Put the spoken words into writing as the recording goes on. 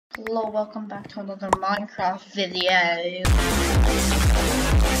Hello, welcome back to another Minecraft video.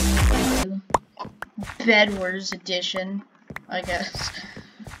 Bedwars edition, I guess.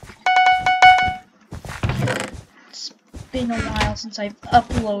 It's been a while since I've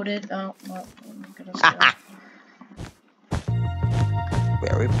uploaded. Oh, well, I'm gonna start.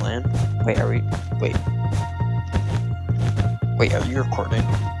 Wait, are we playing? Wait, are we? Wait. Wait, are you recording?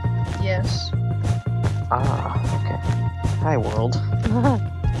 Yes. Ah, okay. Hi, world.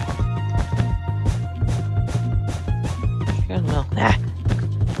 Well,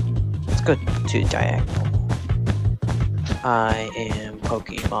 let's go to diagonal. I am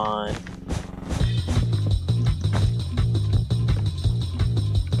Pokemon.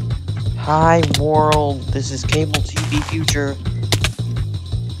 Hi, world. This is cable TV future.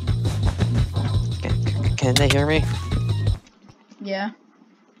 Can they hear me? Yeah.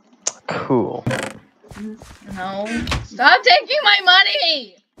 Cool. No. Stop taking my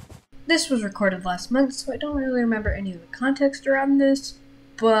money! This was recorded last month, so I don't really remember any of the context around this,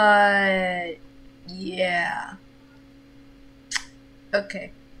 but yeah.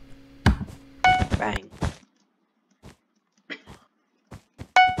 Okay. Bang.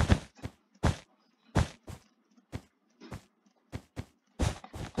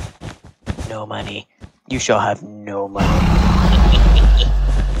 No money. You shall have no money. Yeah,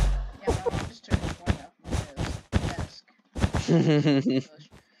 no, I'm just turning the point off my desk.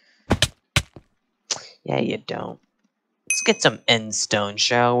 Yeah, you don't. Let's get some end stone,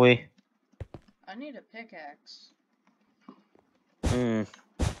 shall we? I need a pickaxe. Hmm.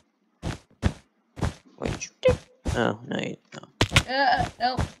 Wait, you did? Oh, no, you no.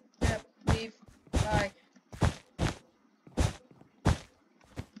 Help. Yep, leave. Bye.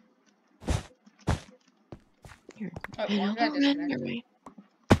 Here. Oh, one guy disconnected. Right.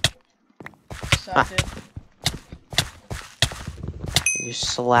 Sucked it. You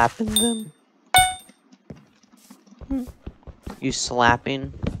slapping them? You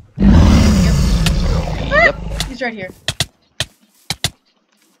slapping? Yep. He's right here.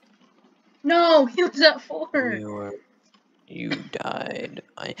 No, he was at 4. You died.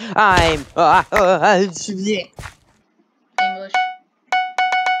 I'm. English.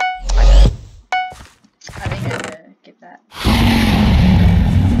 I think I get that.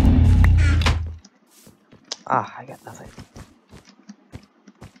 Ah, I got nothing.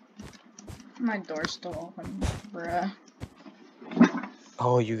 My door's still open, bruh.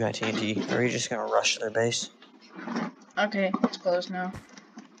 Oh, you got TNT. Are you just gonna rush their base? Okay, it's closed now.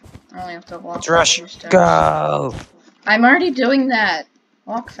 I only have to walk. Let's rush. 2 steps. Go! I'm already doing that.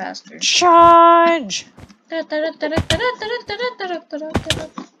 Walk faster. Charge! Oh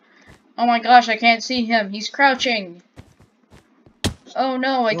my gosh, I can't see him. He's crouching. Oh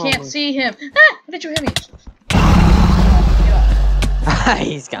no, I can't see him. Ah! How did you hit me?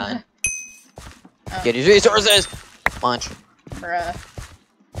 He's gone. Get his resources! Launch. Bruh.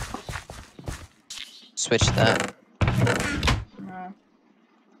 Switch that. No.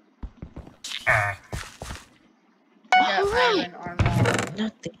 I got iron armor.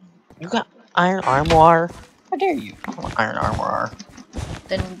 Nothing. You got iron armor? How dare you? I want iron armor.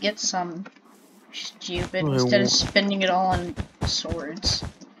 Then get some. Stupid. Instead of spending it all on swords.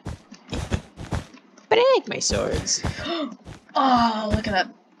 But I like my swords. Oh, look at that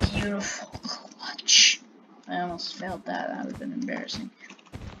beautiful clutch. I almost failed that. That would have been embarrassing.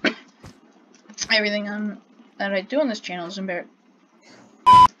 Everything that I do on this channel is embarrassing.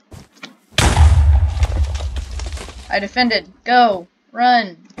 I defended. Go.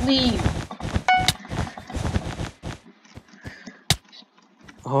 Run. Leave.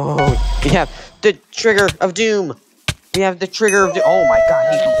 Oh, we have the trigger of doom. We have the trigger of doom. Oh my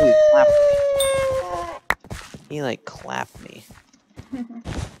god, he completely clapped me. He like clapped me.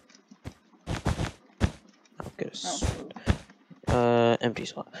 I'll get a sword. Empty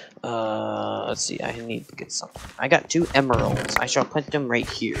slot. Let's see. I need to get something. I got 2 emeralds. I shall put them right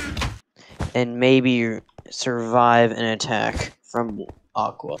here, and maybe survive an attack from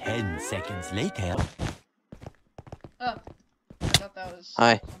Aqua. 10 seconds later. Oh, I thought that was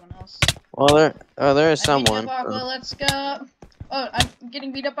Hi. someone else. Well, there is someone. Aqua, let's go. Oh, I'm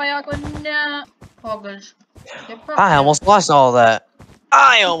getting beat up by Aqua. Nah. Poggers. I almost lost all that.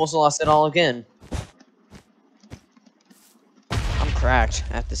 I almost lost it all again. I'm cracked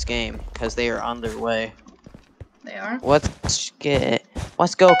at this game because they are on their way. They are? Let's go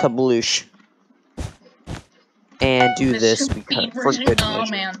kabloosh. And do this because for good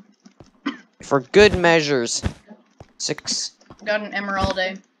measure. Man. For good measures. 6. Got an emerald,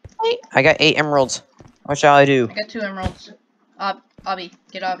 eh? I got 8 emeralds. What shall I do? I got 2 emeralds. Obby,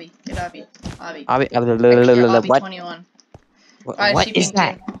 get Obby, get Obby, Obby. What? 21. What is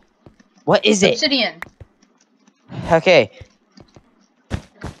that? What is it? Obsidian. Okay.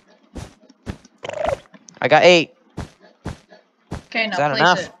 I got 8. Okay, now Is that place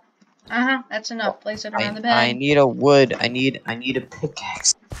enough? it. That's enough. Place it around the bed. I need a wood. I need a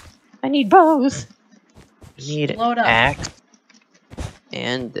pickaxe. I need both. I need Load an up. axe.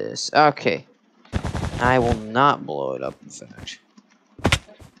 And this. Okay. I will not blow it up, in fact.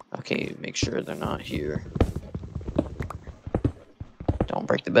 Okay, make sure they're not here. Don't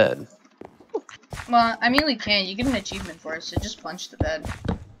break the bed. Well, I mean, we can. You get an achievement for it, so just punch the bed.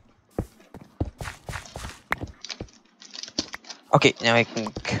 Okay, now I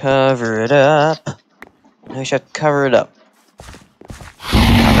can cover it up. Now I should cover it up.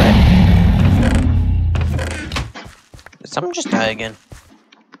 Cover it. Did someone just die again?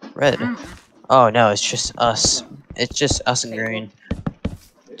 Red. Oh no, it's just us. It's just us and green.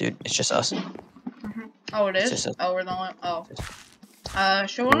 Dude, it's just us. Oh, it It's is? just Oh, we're the one. Oh.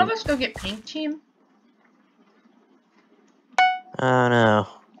 Should one of us go get pink team? Oh no.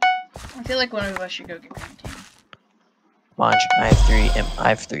 I feel like one of us should go get pink team. Watch, I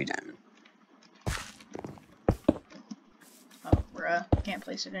have 3 diamond. Oh, bruh. Can't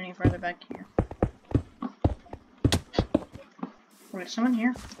place it any further back here. Wait, is someone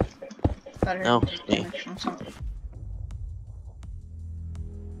here? Thought I heard No, take me. damage from something.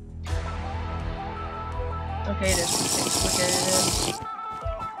 Okay, it is. Look at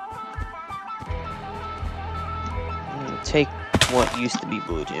it. Take what used to be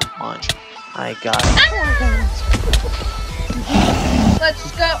blue team. Watch. I got it.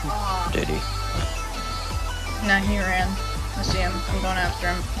 Let's go! Aw. Did he? Nah, he ran. I see him. I'm going after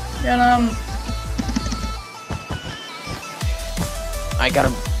him. Get him! I got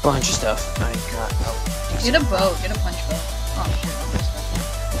a bunch of stuff. I got. Get a bow. Get a punch bow. Oh shit, I missed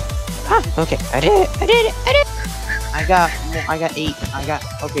that. Okay, I did it. I did it. I did it. I got 8. I got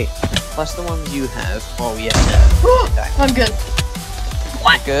okay. Plus the ones you have. Oh yes. I'm good.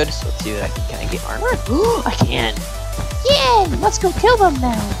 What? Good. So let's see what I can. Can I get armor? I can. Yeah, let's go kill them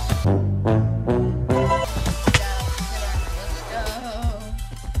now. Let's go.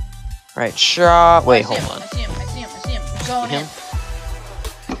 Right. Shot. Wait. I see Hold him, on. I see him. He's going Him? in.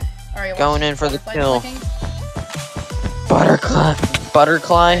 Alright, Going in for the butterfly kill. clicking? Butterfly.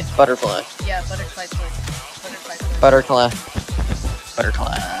 Butterfly. Butterfly. Yeah, butterfly click. Butterfly click. Butterfly.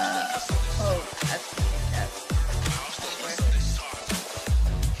 Butterfly. Oh, that's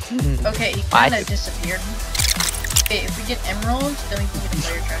okay, he kinda disappeared. Okay, if we get emeralds, then we can get a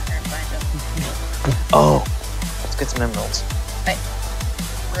player tracker and find him. Oh. Let's get some emeralds. Right.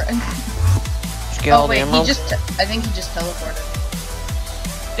 Did you get all Oh the wait, emeralds? I think he just teleported.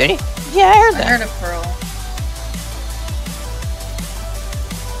 Did he? Yeah, I heard I that. heard a pearl.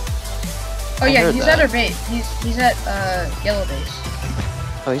 Oh I yeah, heard he's that. at our base. He's at yellow base.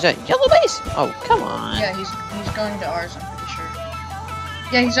 Oh, he's at yellow base? Oh, come on. Yeah, he's going to ours, I'm pretty sure.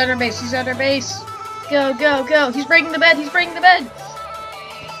 Yeah, he's at our base. He's at our base. Go, go, go. He's breaking the bed. He's breaking the bed.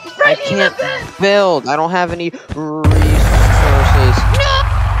 He's I breaking can't the bed. build. I don't have any resources. No!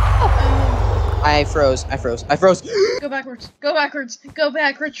 I froze. I froze. I froze. Go backwards. Go backwards. Go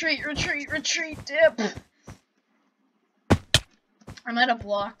back. Retreat. Retreat. Retreat. Dip. I'm out of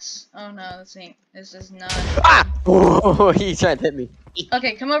blocks. Oh no, this is not. Ah! Oh, he tried to hit me.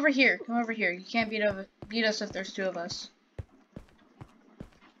 Okay, come over here. Come over here. You can't beat us if there's 2 of us.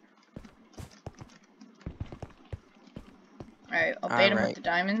 Alright, I'll bait him with Alright. the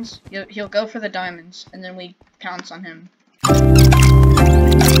diamonds. He'll go for the diamonds, and then we pounce on him.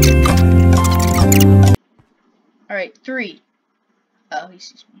 Alright, 3. Oh, he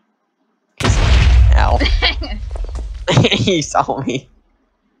sees me. Ow. He saw me.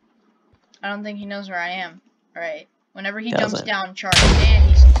 I don't think he knows where I am. Alright, whenever he Doesn't. jumps down, charge, and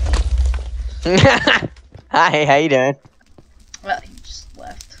he sees me. Hi, how you doing? Well, he just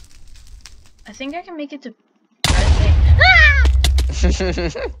left. I think I can make it to...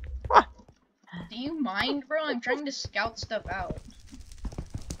 Do you mind, bro? I'm trying to scout stuff out.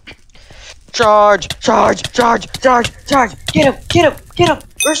 Charge! Charge! Charge! Charge! Charge! Get him! Get him! Get him!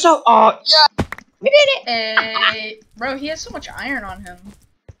 We're so... Oh, yeah! We did it! Hey, bro, he has so much iron on him.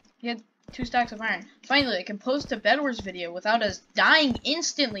 He had 2 stacks of iron. Finally, I can post a Bedwars video without us dying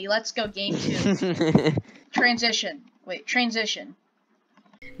instantly. Let's go, game 2. Transition. Wait, transition.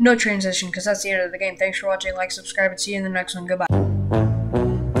 No transition, because that's the end of the game. Thanks for watching, like, subscribe, and see you in the next one. Goodbye.